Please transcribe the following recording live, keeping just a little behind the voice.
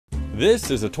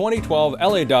This is a 2012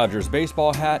 LA Dodgers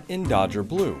baseball hat in Dodger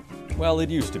Blue. Well,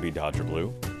 it used to be Dodger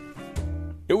Blue.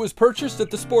 It was purchased at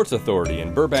the Sports Authority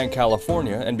in Burbank,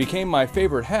 California, and became my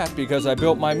favorite hat because I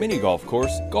built my mini golf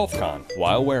course, GolfCon,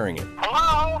 while wearing it.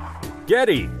 Hello?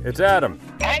 Gedde, it's Adam.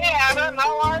 Hey, Adam,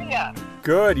 how are you?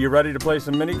 Good, you ready to play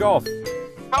some mini golf?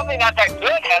 Probably not that good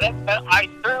at it, but I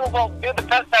sure will do the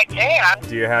best I can.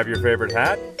 Do you have your favorite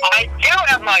hat? I do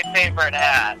have my favorite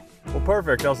hat. Well,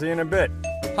 perfect. I'll see you in a bit.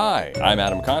 Hi, I'm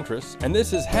Adam Contras, and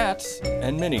this is Hats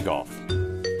and Mini Golf.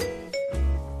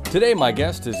 Today my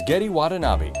guest is Gedde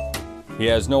Watanabe. He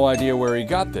has no idea where he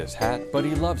got this hat, but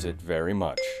he loves it very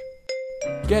much.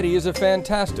 Gedde is a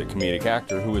fantastic comedic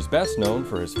actor who is best known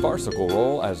for his farcical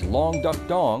role as Long Duck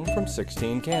Dong from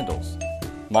 16 Candles.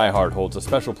 My heart holds a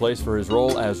special place for his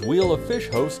role as Wheel of Fish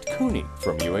host Cooney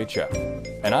from UHF.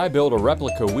 And I built a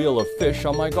replica Wheel of Fish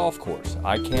on my golf course.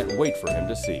 I can't wait for him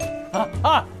to see.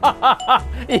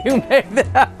 You made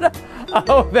that?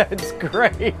 Oh, that's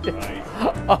great. Right.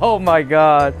 Oh my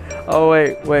God. Oh,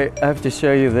 wait, I have to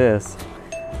show you this.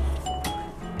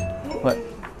 What?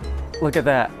 Look at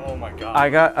that. Oh my God.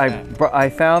 I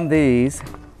found these.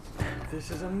 This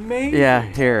is amazing. Yeah,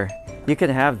 here. You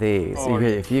can have these. Oh,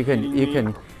 if you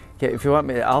can get, if you want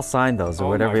me, I'll sign those or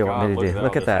whatever you want me to do.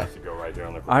 Look at that.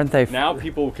 Aren't they? Now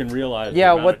people can realize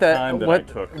yeah, the amount of time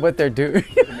that what they're doing.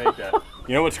 to make that.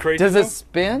 You know what's crazy? Does though? it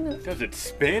spin? Does it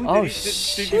spin? Oh, Did you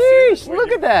sheesh!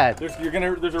 Look at that.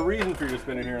 There's a reason for you to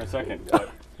spin it here in a second.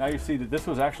 But now you see that this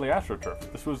was actually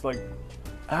AstroTurf. This was like.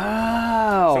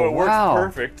 Oh, So it works wow.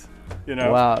 perfect. You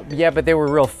know. Wow. Yeah, but they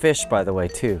were real fish, by the way,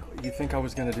 too. You think I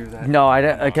was gonna do that? No, I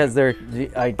don't, because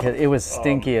it was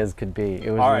stinky as could be. It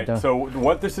was. All right. So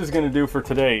what this is gonna do for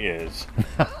today is.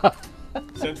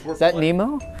 Since we're Is that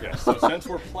Nemo? Yes. So since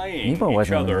we're playing Nemo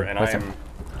each other, and wasn't- I'm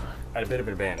at a bit of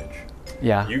an advantage.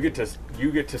 Yeah. You get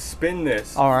to spin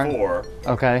this All right. for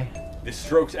Okay. the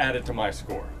strokes added to my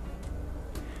score.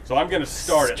 So I'm gonna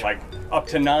start it like up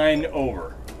to 9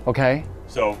 over. Okay.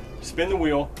 So spin the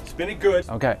wheel, spin it good.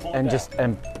 Okay. pull it And down. just There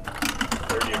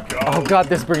you go. Oh God,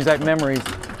 this brings back memories.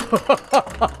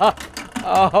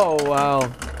 Oh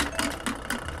wow.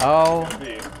 Oh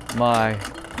my.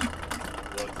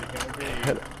 What's it gonna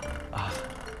be?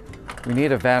 We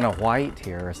need a Vanna White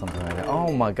here or something like that.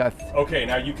 Oh my God. Okay,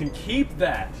 now you can keep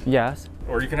that, Yes.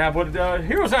 or you can have what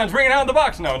Hero Sound's bringing out of the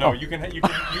box. No, you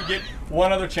get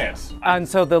one other chance. And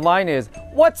so the line is,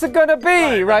 what's it gonna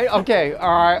be, right? Okay.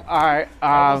 All right.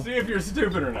 We'll see if you're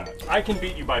stupid or not. I can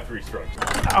beat you by 3 strokes.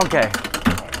 Okay.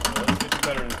 All right, so let's get you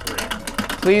better than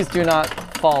 3. Please do not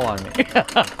fall on me.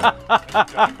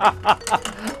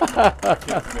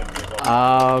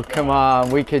 Oh, come on,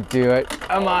 we could do it.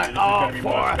 Come on. This is gonna be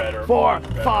much better, 4, much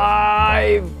better.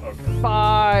 5, Okay.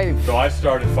 5. So I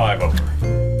started 5 over.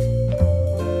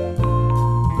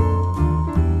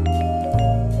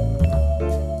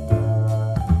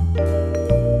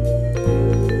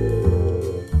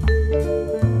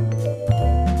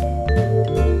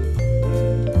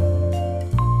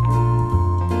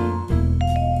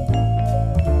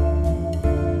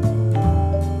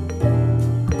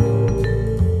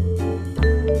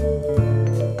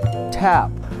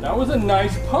 Tap. That was a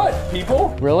nice putt, people.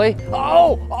 Really?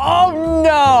 Oh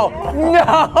no!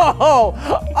 No!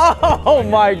 Oh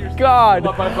my God!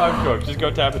 Up by 5 strokes. Just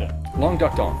go tap it in. Long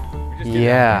duck dong. Just get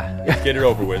Yeah. it, just get it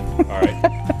over with. All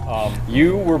right.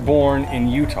 You were born in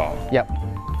Utah. Yep.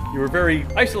 You were very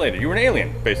isolated. You were an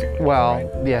alien, basically. Well, right?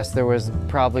 yes, there was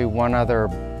probably one other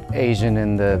Asian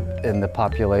in the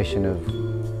population of,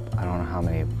 I don't know how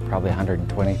many, probably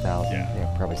 120,000.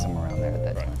 Yeah. Probably somewhere around there at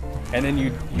that time. And then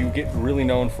you get really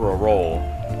known for a role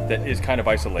that is kind of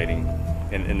isolating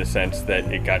in the sense that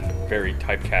it got very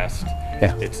typecast.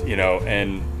 Yeah. It's,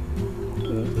 and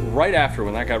right after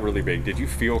when that got really big, did you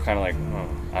feel kind of like, oh,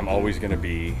 I'm always going to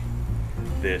be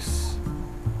this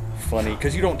funny,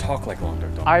 because you don't talk like Long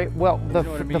Duck Dong. Well, know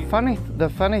what I mean? the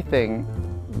funny thing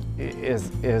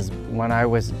is when I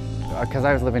was, because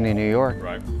I was living in New York,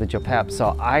 Right. the Jopap,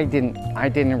 so I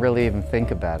didn't really even think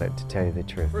about it, to tell you the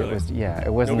truth. Really? It was, yeah,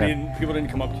 it wasn't. People didn't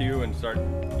come up to you and start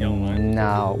yelling lines?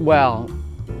 No, well,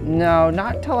 no,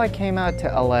 not until I came out to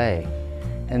LA.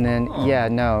 And then, yeah,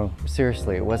 no,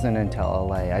 seriously, it wasn't until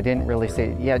LA. I didn't really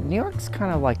see, yeah, New York's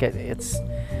kind of like it's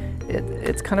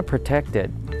kind of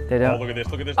protected. They Oh, don't. look at this,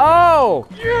 look at this. Oh!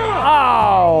 Yeah!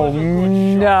 Oh, That was a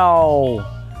good no!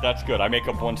 That's good. I make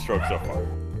up 1 stroke so far.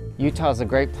 Utah's a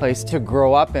great place to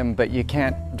grow up in, but you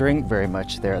can't drink very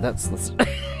much there. That's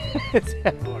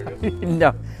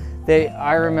no.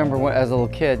 I remember as a little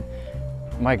kid,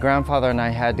 my grandfather and I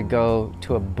had to go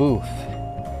to a booth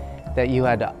that you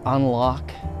had to unlock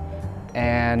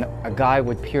and a guy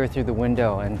would peer through the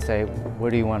window and say,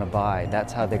 "What do you want to buy?"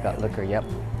 That's how they got liquor. Yep.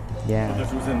 Yeah.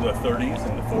 This was in the 30s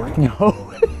and the 40s?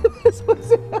 No. This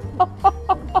was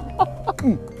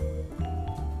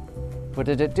What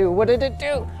did it do? What did it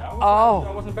do? That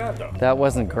Oh, wasn't bad though. that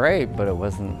wasn't great, but it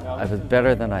wasn't. It was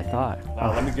better than I thought.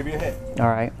 Now let me give you a hint. All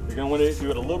right. You're gonna want to do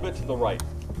it a little bit to the right.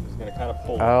 It's gonna kind of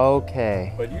pull.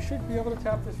 Okay. But you should be able to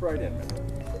tap this right in, man.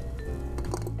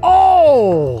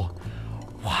 Oh!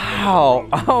 Wow!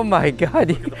 Oh my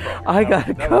God! I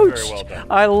got That was coached. very well done.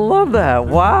 I love that.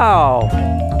 Wow!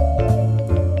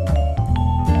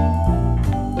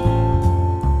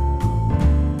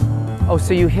 Oh,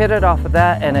 so you hit it off of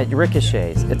that and it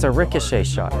ricochets. It's a ricochet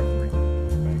shot.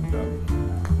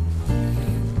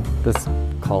 This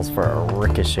calls for a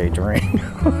ricochet drink.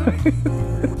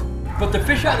 But the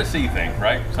fish out to sea thing,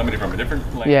 right? Somebody from a different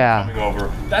land Yeah. coming over.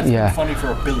 That's Yeah. been funny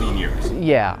for a billion years.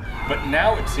 Yeah. But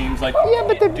now it seems like Yeah, you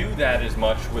but can't do that as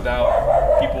much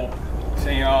without people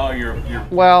saying, "Oh, you're."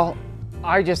 Well,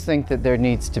 I just think that there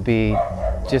needs to be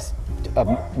just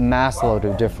a mass load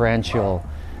of differential,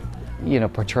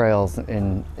 portrayals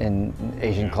in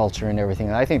Asian culture and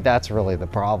everything. I think that's really the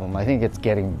problem. I think it's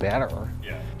getting better.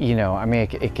 Yeah. I mean,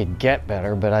 it could get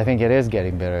better, but I think it is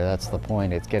getting better. That's the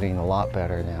point. It's getting a lot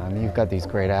better now. I mean, you've got these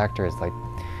great actors like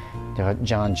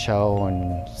John Cho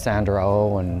and Sandra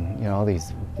Oh and, all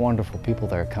these wonderful people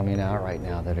that are coming out right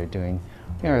now that are doing,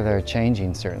 they're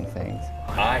changing certain things.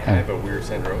 I have a weird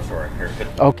Sandra Oh story here.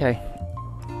 Okay.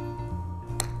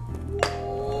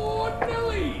 Oh,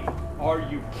 Billy! Are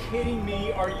you kidding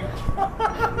me? Are you?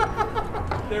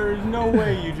 There is no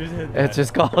way you just hit that.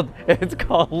 It's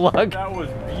called luck. That was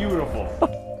beautiful.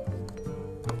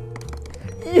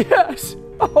 Yes!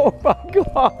 Oh my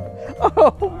God!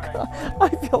 Oh God! I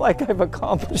feel like I've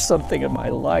accomplished something in my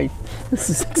life. This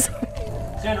is exciting.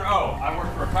 Sandra Oh, I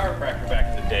worked for a chiropractor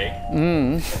back in the day.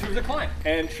 And she was a client.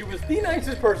 And she was the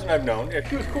nicest person I've known. Yeah,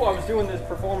 she was cool. I was doing this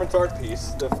performance art piece,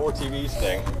 the 4TVs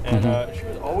thing. And she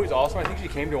was always awesome. I think she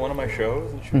came to one of my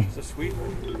shows and she was just a sweet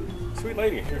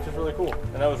lady. She was just really cool.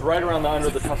 And that was right around the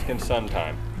Under the Tuscan Sun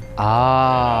time.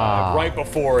 Ah. Right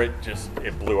before it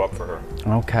blew up for her.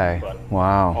 Okay. But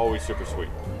Wow. always super sweet.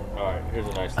 All right, here's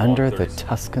a nice Under long the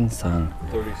Tuscan sun.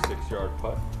 36-yard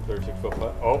putt, 36-foot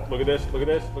putt. Oh, look at this, look at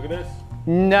this, look at this.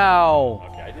 No.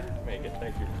 Okay, I didn't make it.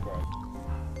 Thank you for scoring.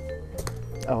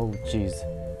 Oh, jeez.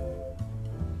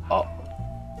 Oh.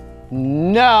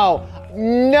 No.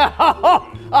 No.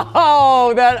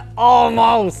 Oh, that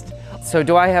almost. So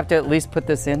do I have to at least put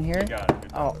this in here? You got it.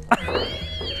 Oh.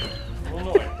 A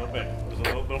little annoyed, a little bit. It was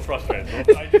a little frustrated.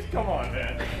 Come on,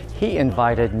 man. He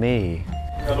invited me.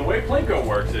 Now, the way Plinko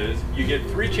works is you get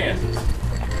 3 chances.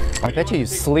 I bet you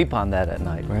sleep on that at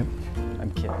night, right?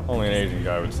 I'm kidding. Only an Asian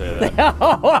guy would say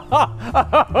that.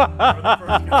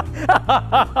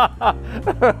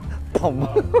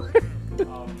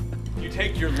 You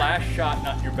take your last shot,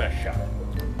 not your best shot.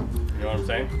 You know what I'm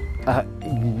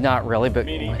saying? Not really, but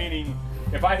Meaning,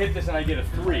 if I hit this and I get a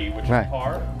 3, which Right. is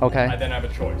par, Okay. I then have a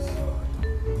choice.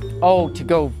 oh, to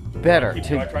go better, Keep to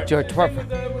going, try- to same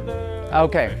with the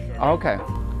Okay. fish, Okay.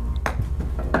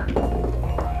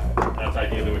 That's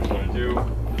ideally what you want to do.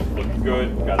 Looking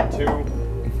good. Got a 2.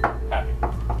 Happy.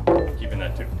 Keeping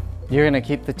that 2. You're gonna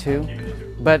keep the 2, Keeping the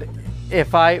 2. but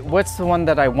what's the one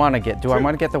that I want to get? Do I 2.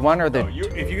 want to get the 1 or the? No,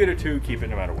 if you get a 2, keep it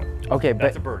no matter what. Okay,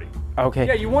 That's but a birdie. okay.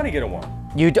 Yeah, you want to get a 1.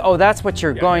 Oh, that's what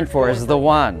you're Yeah, going you're for going is the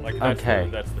 1. Like that's Okay.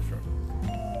 that's the stroke.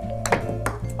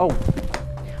 Oh,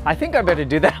 I think I better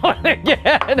do that one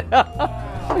again.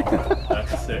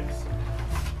 That's a 6.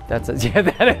 That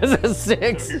is a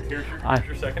 6. So here's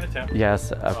your second attempt.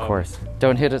 Yes, of course.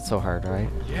 Don't hit it so hard, right?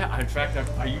 Yeah, in fact,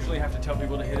 I usually have to tell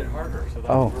people to hit it harder, so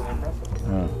that's Oh. really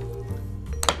impressive.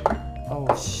 Oh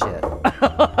shit.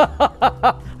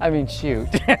 I mean, shoot.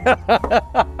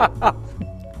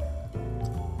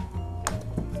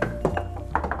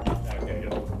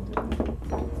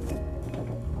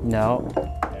 No.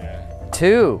 Yeah.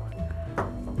 2.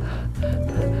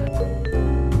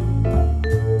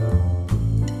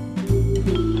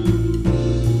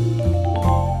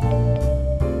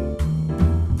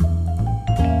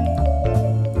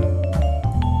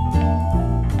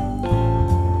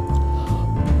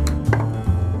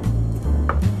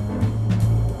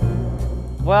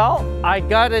 Well, I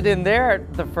got it in there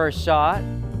at the first shot.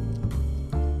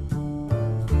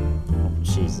 Oh,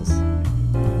 Jesus.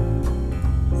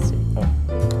 Let's see.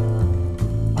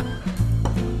 Oh.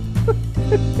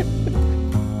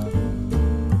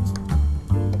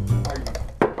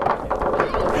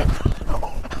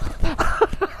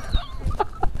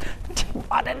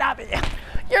 Watanabe,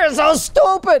 you're so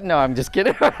stupid. No, I'm just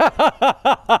kidding.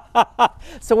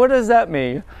 So what does that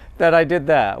mean? That I did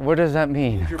that? What does that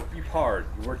mean? You parred.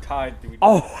 You were tied.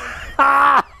 Oh.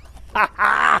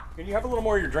 Can you have a little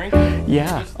more of your drink?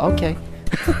 Yeah. Okay.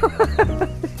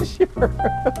 Sure.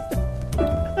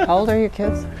 How old are your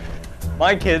kids?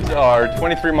 My kids are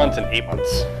 23 months and 8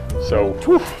 months. So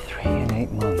 3 and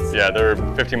 8 months. yeah, they're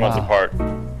 15 months apart.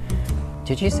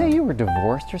 Did you say you were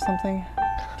divorced or something?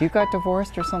 You got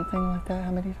divorced or something like that?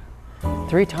 How many?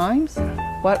 3 times?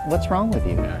 What's wrong with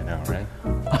you? Yeah, I know, right?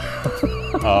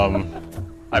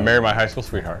 I married my high school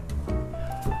sweetheart.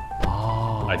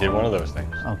 Oh. I did one of those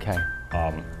things. Okay.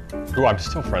 Who I'm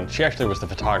still friends. She actually was the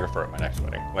photographer at my next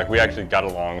wedding. Like, we actually got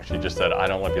along. She just said, I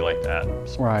don't love you like that.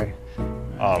 So, Right.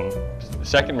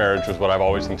 second marriage was what I've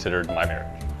always considered my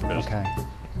marriage. Okay.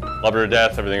 Loved her to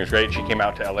death. Everything was great. She came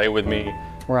out to LA with me.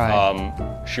 Right.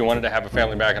 She wanted to have a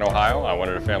family back in Ohio. I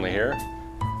wanted a family here.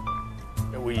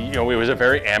 It was a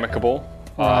very amicable.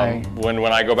 Right. When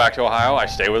I go back to Ohio, I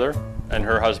stay with her and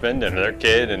her husband and their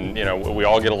kid, and we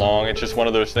all get along. It's just one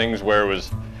of those things where it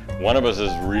was one of us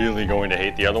is really going to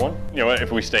hate the other one.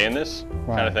 If we stay in this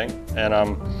kind of thing. And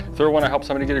third one, I helped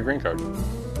somebody get a green card.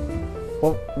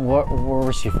 Well, where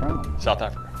was she from? South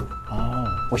Africa.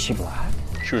 Oh, was she black?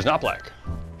 She was not black.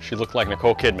 She looked like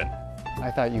Nicole Kidman. I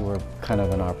thought you were kind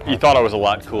of an art. You thought I was a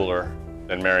lot cooler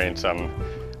than marrying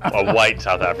a white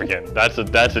South African. That's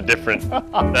much different.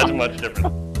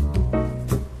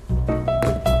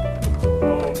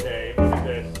 Okay, look at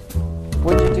this.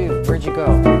 What'd you do? Where'd you go?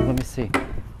 Let me see.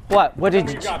 What? What did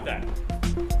you? Tell me you got that.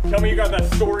 Tell me you got that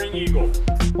soaring eagle.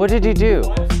 What did you do?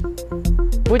 What?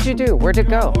 What'd you do? Where'd it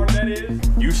go? How hard that is?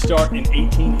 You start in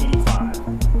 1885.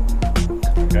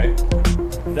 Okay?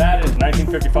 That is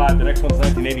 1955. The next one's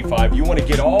 1985. You want to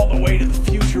get all the way to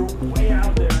the future, way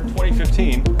out there in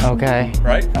 2015. Okay.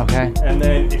 Right? Okay. And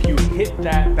then if you hit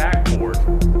that backboard,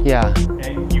 Yeah.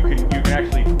 and you can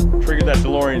actually trigger that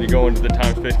DeLorean to go into the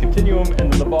time-space continuum,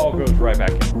 and then the ball goes right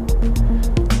back in.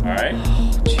 All right?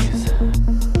 Oh, jeez.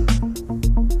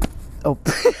 Oh.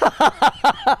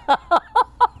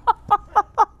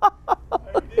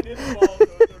 You didn't hit the ball, so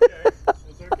it's okay.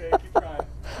 It's okay. Keep trying.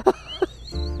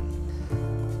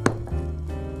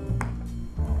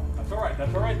 That's all right.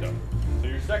 That's all right, though. So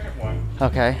your second one.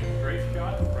 Okay. Great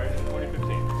shot, right in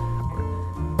 2015.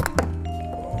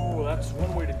 Oh, that's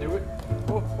one way to do it.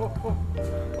 Oh,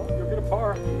 you'll get a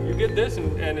par. You get this,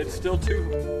 and it's still 2.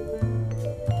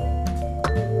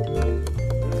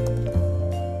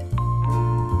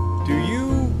 Do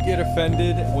you get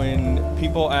offended when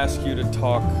people ask you to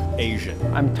talk Asian?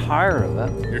 I'm tired of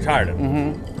it. You're tired of it?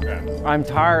 Mm-hmm. Okay. I'm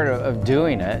tired of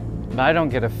doing it, but I don't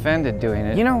get offended doing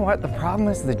it. You know what? The problem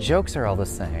is the jokes are all the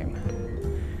same.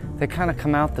 They kind of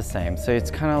come out the same. So it's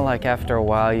kind of like after a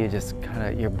while,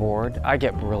 you're bored. I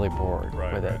get really bored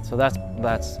with it. So that's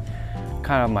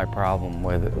kind of my problem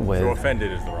with. So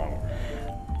offended is the wrong word.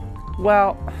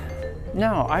 Well,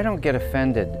 no, I don't get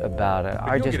offended about it.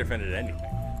 But you don't get offended at anything.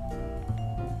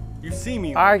 You see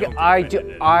me.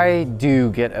 I do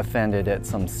get offended at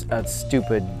some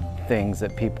stupid things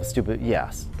that people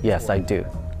Yes, I do.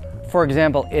 For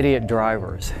example, idiot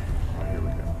drivers. Oh, here we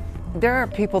go. There are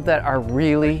people that are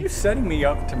really. Are you setting me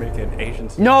up to make an Asian?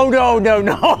 No,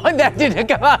 that didn't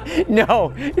come out.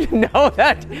 No.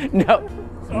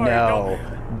 Sorry,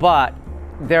 But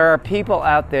there are people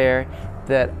out there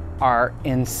that are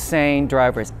insane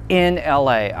drivers in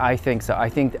LA. I think so. I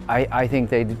think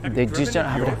they just don't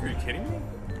have. Are you kidding me?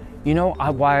 You know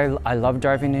why I love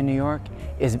driving in New York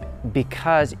is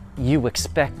because you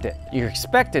expect it. You're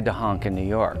expected to honk in New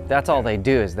York. That's all they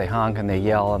do is they honk and they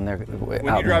yell and they're. When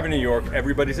you drive in New York,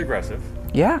 everybody's aggressive.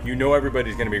 Yeah. You know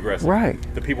everybody's going to be aggressive. Right.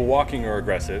 The people walking are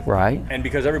aggressive. Right. And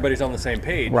because everybody's on the same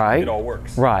page, right. It all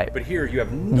works. Right. But here you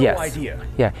have no idea.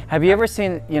 Yeah. Have you ever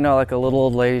seen, like a little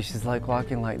old lady, she's like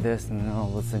walking like this and then all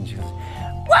of a sudden she goes,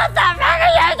 "What the fuck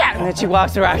are you doing?" And then she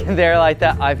walks around in there like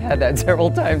that. I've had that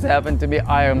several times happen to me.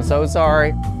 I am so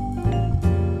sorry.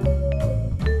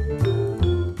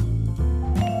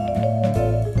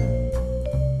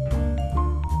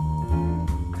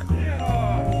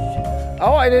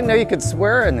 Oh, I didn't know you could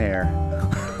swear in there.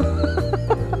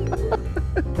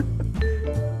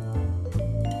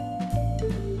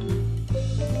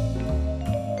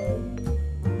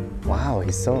 Wow,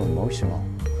 he's so emotional.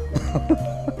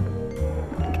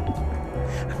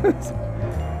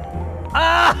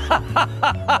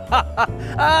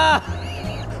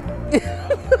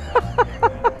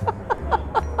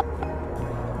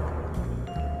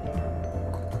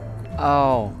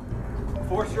 Oh.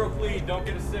 4-stroke lead, don't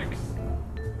get a 6.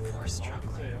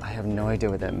 4-stroke lead. I have no idea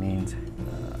what that means.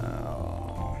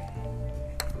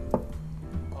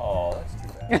 Oh, that's too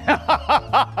bad.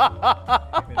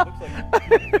 I mean, it looks like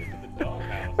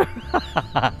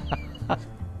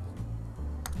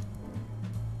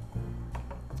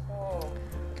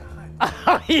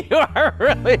You are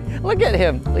really, look at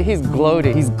him. He's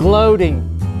gloating. He's gloating.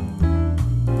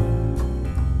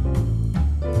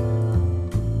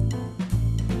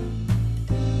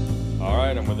 All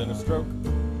right, I'm within a stroke.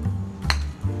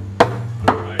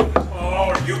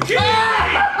 Oh, are you kidding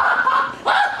me?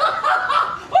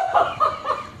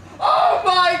 Oh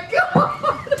my God!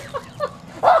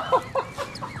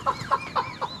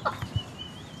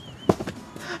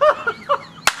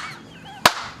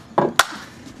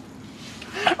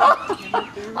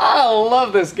 I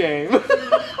love this game. All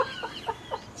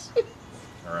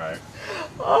right.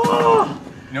 Oh,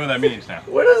 You know what that means now?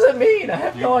 what does it mean? I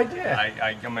have no idea.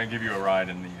 I'm gonna give you a ride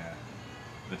in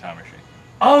the time machine.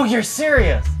 Oh, you're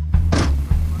serious?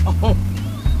 Oh.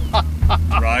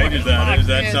 Right? Is that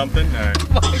man. something? All right.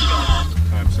 Oh my God.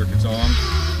 Time circuit's on,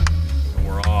 and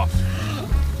we're off.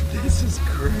 This is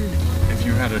great. If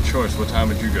you had a choice, what time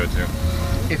would you go to?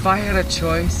 If I had a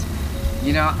choice,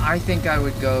 you know, I think I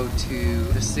would go to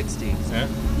the 60s. Yeah?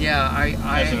 Yeah,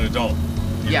 As an adult,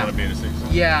 you Yeah. want to be in the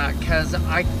 60s? Yeah, because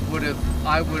I would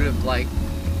have like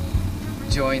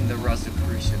joined the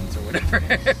Rosicrucians or whatever.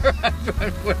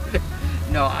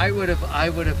 No, I would have.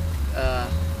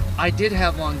 I did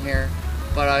have long hair,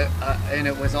 but and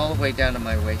it was all the way down to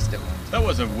my waist at once. That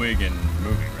was a wig in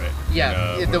movie, right?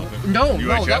 Yeah. In, no,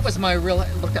 UHF? that was my real.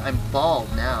 Look, I'm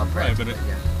bald now. Right, but yeah.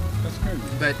 that's crazy.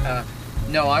 But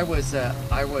no, I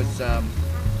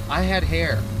had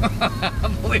hair,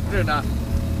 believe it or not.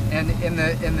 And in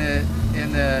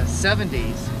the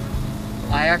 70s,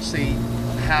 I actually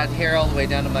had hair all the way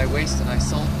down to my waist, and I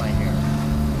sold my hair.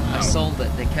 Wow. I sold it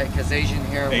because Asian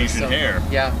hair was Asian so, hair?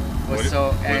 Yeah, was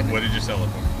so. And what did you sell it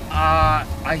for?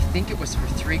 I think it was for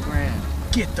 $3,000.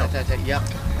 Get the At that time, yeah.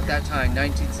 At that time,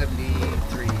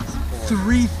 1973, 4.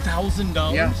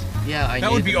 $3,000? Yeah, yeah. I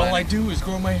That would needed be the all money. I do is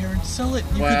grow my hair and sell it.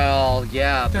 Well,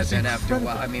 yeah, but That's then after a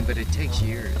while, incredible. I mean, but it takes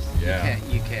years. Yeah.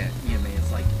 You can't. You know, I mean,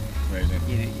 it's like Amazing.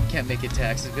 you can't make it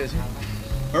tax efficient.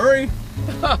 Hurry!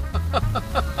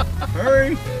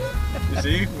 Hurry! You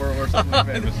see, we're something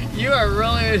famous. You are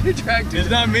really attractive. It's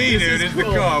not me, This dude. is It's the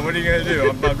cool. car. What are you gonna do?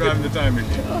 I'm driving the time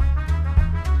machine.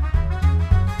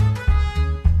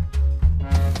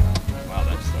 Wow,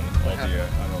 that's funny. All the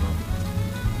I don't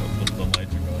know. The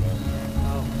lights are going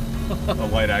out. Oh. The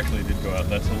light actually did go out.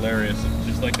 That's hilarious. It's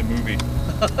just like the movie.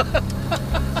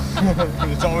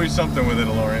 It's always something with it,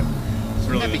 Lorian. It's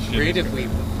really That'd the be shit. great if we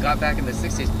got back in the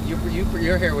 60s.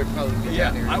 Your hair would probably be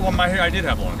Yeah, down here. my hair. I did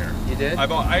have long hair. You did?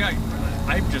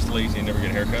 I'm just lazy and never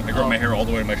get a haircut. I grow my hair all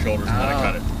the way to my shoulders and then I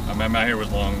cut it. My hair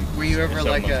was long. Were you ever 7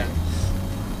 like months a... ago.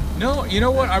 No, you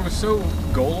know what? I was so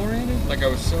goal oriented. Like I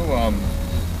was so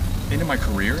into my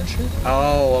career and shit.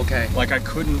 Oh, okay. Like I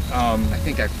couldn't. I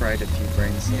think I fried a few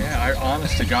brains. Yeah,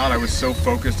 honest to God, I was so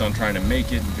focused on trying to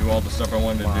make it and do all the stuff I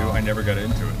wanted to do. I never got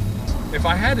into it. If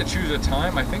I had to choose a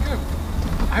time, I think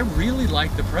I really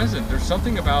like the present. There's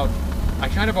something about I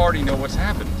kind of already know what's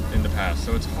happened in the past,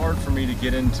 so it's hard for me to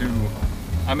get into.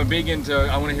 I'm a big into.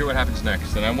 I want to hear what happens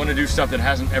next, and I want to do stuff that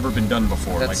hasn't ever been done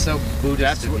before. That's like, so Buddhist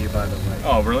that's of you, by the way.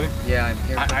 Oh, really? Yeah, I'm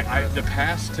here. The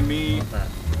past to me. Love that.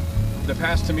 The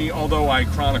past to me, although I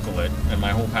chronicle it, and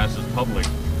my whole past is public.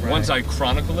 Right. Once I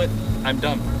chronicle it, I'm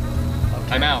done.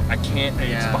 Okay. I'm out. I can't. It's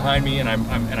Yeah. behind me, and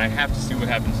I have to see what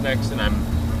happens next. And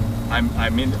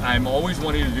I'm always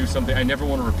wanting to do something. I never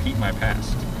want to repeat my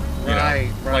past. You Right,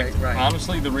 know? right, like, right.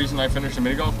 Honestly, the reason I finished a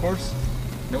mini golf course,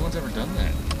 no one's ever done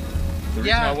that. The reason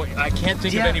Yeah. I can't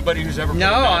think Yeah. of anybody who's ever put No,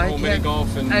 in that I whole mini can't.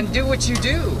 golf And do what you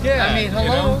do. Yeah, I mean, you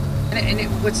hello. know? And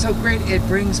what's so great, it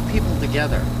brings people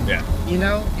together. yeah. You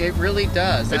know, it really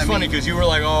does. It's funny because you were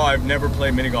like, "Oh, I've never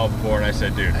played mini golf before," and I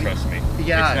said, "Dude, trust me,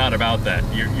 yeah. it's not about that.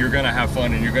 You're gonna have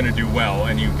fun and you're gonna do well,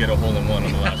 and you get a hole in one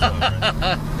on the last one."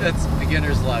 Right? That's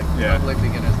beginner's luck. Yeah. Totally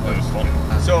beginner's That luck. was funny.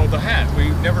 So the hat,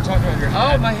 we never talked about your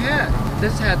hat. Oh, my hat.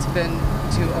 This hat's been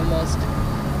to almost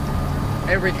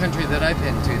every country that I've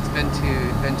been to. It's been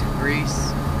to Greece.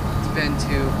 It's been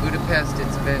to Budapest.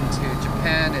 It's been to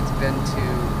Japan. It's been to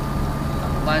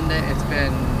London. It's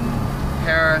been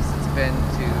Paris. It's been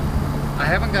to. I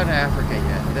haven't gone to Africa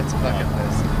yet. That's a bucket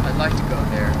list. I'd like to go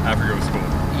there. Africa was cool.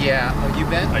 Yeah. Oh, you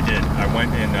been? I did. I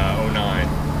went in '09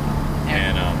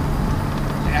 and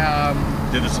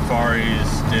did the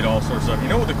safaris, did all sorts of stuff. You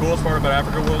know what the coolest part about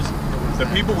Africa was? The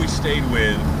people we stayed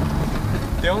with,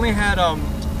 they only had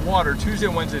water Tuesday,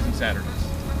 Wednesdays, and Saturdays.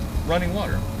 Running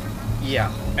water.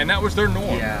 Yeah. And that was their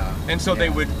norm. Yeah. And so they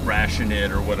would ration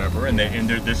it or whatever, and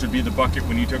this would be the bucket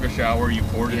when you took a shower. You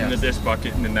poured it into this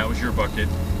bucket, and then that was your bucket.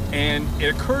 And it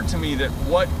occurred to me that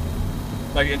what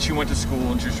Like, and she went to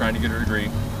school and she was trying to get her degree.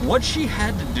 What she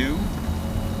had to do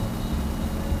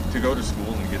to go to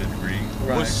school and get a degree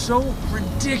was so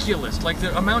ridiculous. Like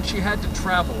the amount she had to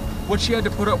travel, what she had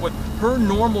to put up with, her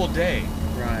normal day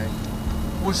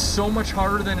was so much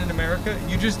harder than in America.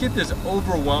 You just get this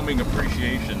overwhelming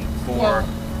appreciation for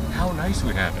how nice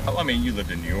we have it. I mean, you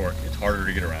lived in New York. It's harder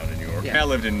to get around in New York. Yeah. I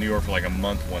lived in New York for like a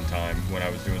month one time when I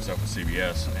was doing stuff with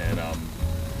CBS, and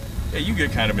yeah, you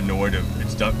get kind of annoyed if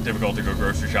it's difficult to go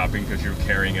grocery shopping because you're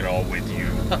carrying it all with you,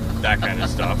 that kind of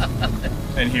stuff.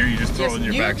 And here you just throw it in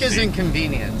your back seat. New York is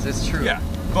inconvenience, it's true. Yeah.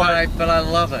 But I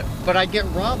love it. But I get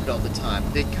robbed all the time.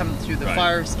 They'd come through the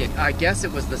fire escape. I guess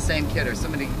it was the same kid or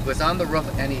somebody was on the roof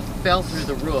and he fell through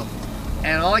the roof.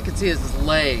 And all I could see is his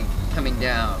leg coming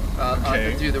down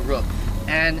through the roof.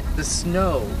 And the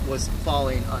snow was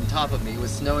falling on top of me. It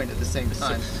was snowing at the same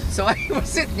time. So I was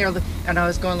sitting here and I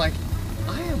was going like,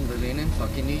 I am living in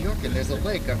fucking New York and there's a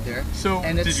lake up there. So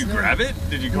and did you grab it?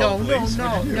 Did you call police?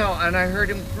 No. And I heard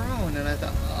him groan and I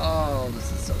thought, oh, this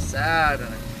is so sad.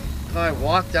 And I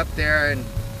walked up there and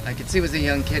I could see it was a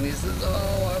young kid and he says,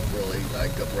 oh, I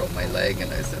broke my leg. And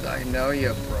I said, I know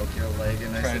you broke your leg.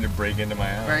 And I trying to break into my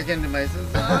house. Break into my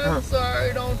house. I'm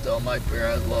sorry, don't tell my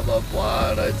parents, blah, blah,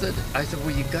 blah. And I said,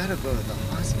 well, you gotta go to the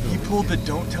hospital. He pulled the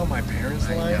don't tell my parents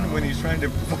line when he's trying to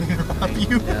fucking rob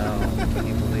you. No, can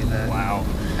you believe that? Wow.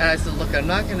 And I said, look, I'm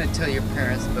not gonna tell your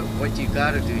parents, but what you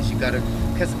gotta do is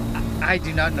because I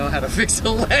do not know how to fix a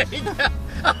leg.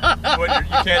 What, you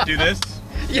can't do this?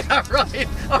 Yeah, right.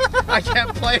 I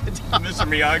can't play it. Mr.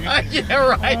 Miyagi? Yeah,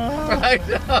 right.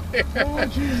 Oh,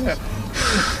 Jesus.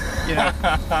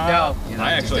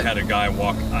 I actually had a guy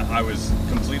walk. I was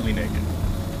completely naked.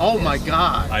 Oh my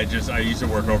God. I used to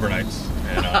work overnights,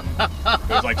 and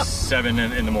it was like 7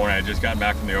 in the morning. I had just gotten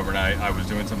back from the overnight. I was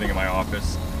doing something in my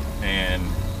office, and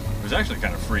it was actually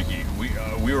kind of freaky.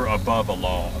 We were above a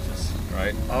law office,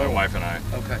 right? My wife and I.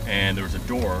 Okay. And there was a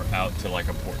door out to like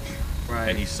a porch. Right.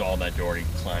 And he saw that door and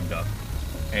he climbed up.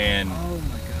 And oh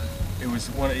my God. It was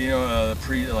one,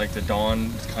 like the dawn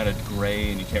is kind of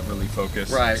gray and you can't really focus.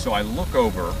 Right. So I look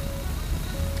over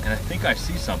and I think I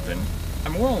see something. I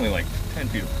mean, we're only like 10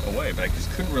 feet away, but I just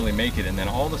couldn't really make it. And then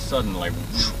all of a sudden, like,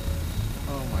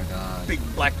 oh my God. Big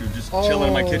black dude just chilling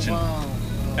in my kitchen. Wow.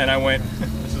 And I went,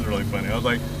 this is really funny. I was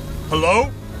like,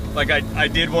 hello? Like I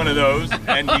did one of those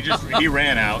and he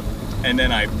ran out and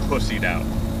then I pussied out.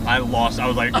 I was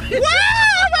like, wow,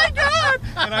 oh my God!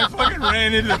 And I fucking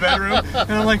ran into the bedroom,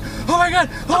 and I'm like, oh my God,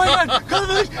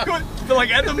 come on. But like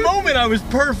at the moment, I was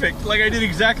perfect. Like I did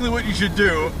exactly what you should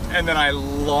do, and then I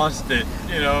lost it,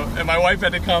 and my wife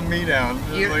had to calm me down.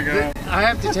 I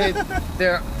have to tell you,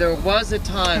 there was a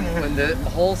time when the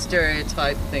whole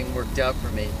stereotype thing worked out for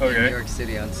me in New York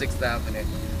City on 6th Avenue.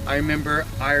 I remember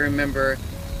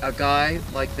a guy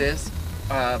like this,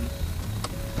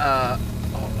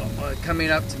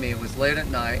 coming up to me. It was late at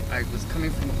night. I was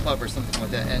coming from a club or something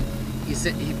like that, and he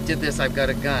said he did this. I've got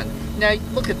a gun. Now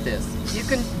look at this. You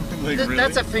can. Really?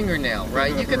 That's a fingernail,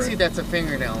 right? You can see that's a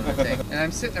fingernail on the thing. And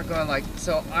I'm sitting there going like,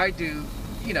 so I do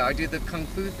the kung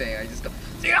fu thing. I just go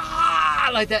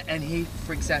like that, and he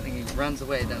freaks out and he runs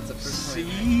away. That's the first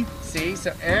time. See.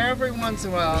 So every once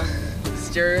in a while,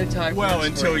 stereotype. Well,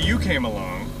 until you came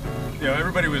along.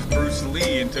 Everybody was Bruce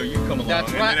Lee until you come along,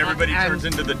 and then everybody turns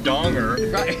into the donger,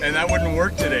 and that wouldn't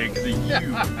work today because of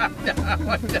you.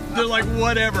 They're like,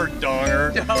 whatever,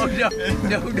 donger.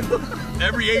 No.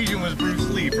 Every Asian was Bruce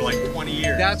Lee for like 20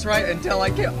 years. That's right, until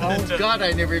I came. Oh God,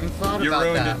 I never even thought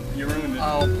about that. You ruined it.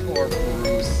 Oh, poor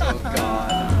Bruce. Oh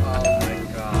God. Oh my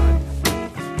God.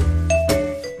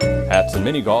 Hats and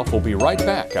Minigolf will be right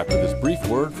back after this brief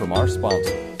word from our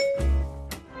sponsor.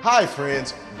 Hi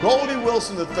friends, Goldie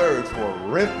Wilson III for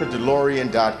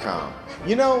RentTheDeLorean.com.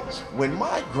 When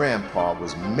my grandpa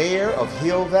was mayor of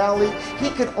Hill Valley,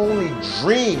 he could only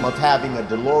dream of having a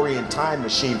DeLorean time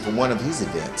machine for one of his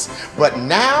events. But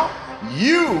now,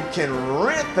 you can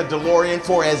rent the DeLorean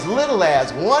for as little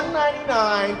as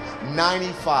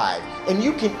 $199.95. And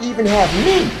you can even have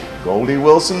me, Goldie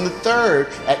Wilson III,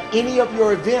 at any of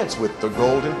your events with the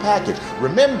Golden Package.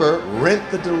 Remember,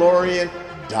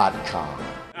 RentTheDeLorean.com.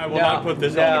 I will not put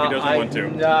this on if he doesn't want to.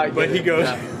 But he goes,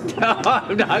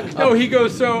 he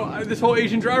goes, so this whole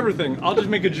Asian driver thing, I'll just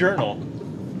make a journal.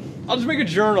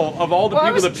 Of all the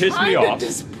people that pissed me off.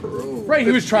 Right,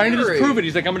 he was trying to disprove it.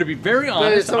 He's like, I'm going to be very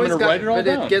honest. I'm going to write it all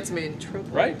down. But it gets me in trouble.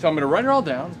 Right, so I'm going to write it all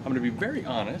down. I'm going to be very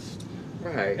honest.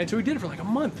 Right. And so he did it for like a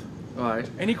month. Right.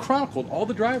 And he chronicled all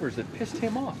the drivers that pissed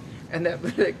him off. And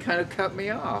that kind of cut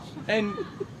me off. And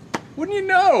wouldn't you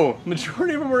know,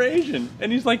 majority of them were Asian.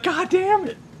 And he's like, God damn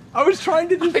it. I was trying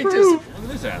to disprove. Look at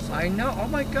this asshole. I know. Oh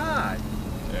my God.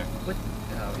 Yeah. What?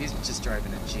 he's just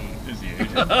driving a Jeep. Is he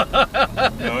Asian?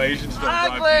 No, Asians don't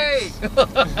drive Ugly!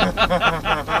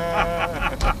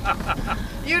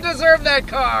 You deserve that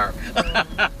car!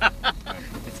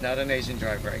 It's not an Asian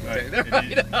driver, I can tell you that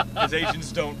right. Because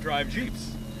Asians don't drive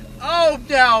Jeeps. Oh,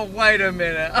 now, wait a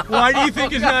minute. Why do you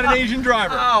think he's not an Asian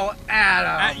driver? Oh,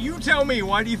 Adam. You tell me,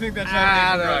 why do you think that's not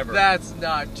an Asian driver? That's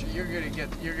not true. You're gonna get.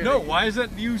 No, why is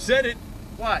that? You said it.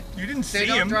 What? You didn't see him.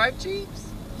 They don't drive Jeeps?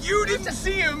 You didn't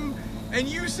see him, and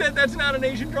you said that's not an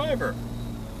Asian driver.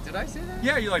 Did I say that?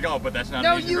 Yeah, you're like, oh, but that's not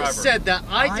an Asian driver. No, you said that.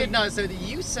 I did not say that.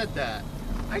 You said that.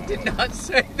 I did not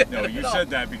say that. No, you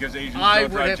said that because Asians don't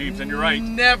drive Jeeps, and you're right. I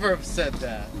would never have said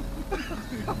that.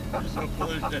 You're so full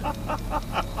of shit.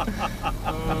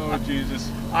 Oh,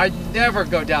 Jesus. I'd never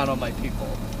go down on my people.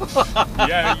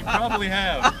 Yeah, you probably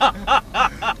have.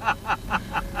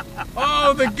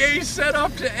 Oh, the gay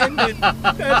setup to end it.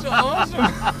 That's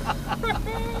awesome.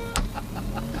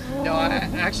 No,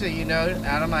 actually, you know,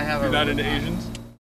 Adam, I have You're not into Asians?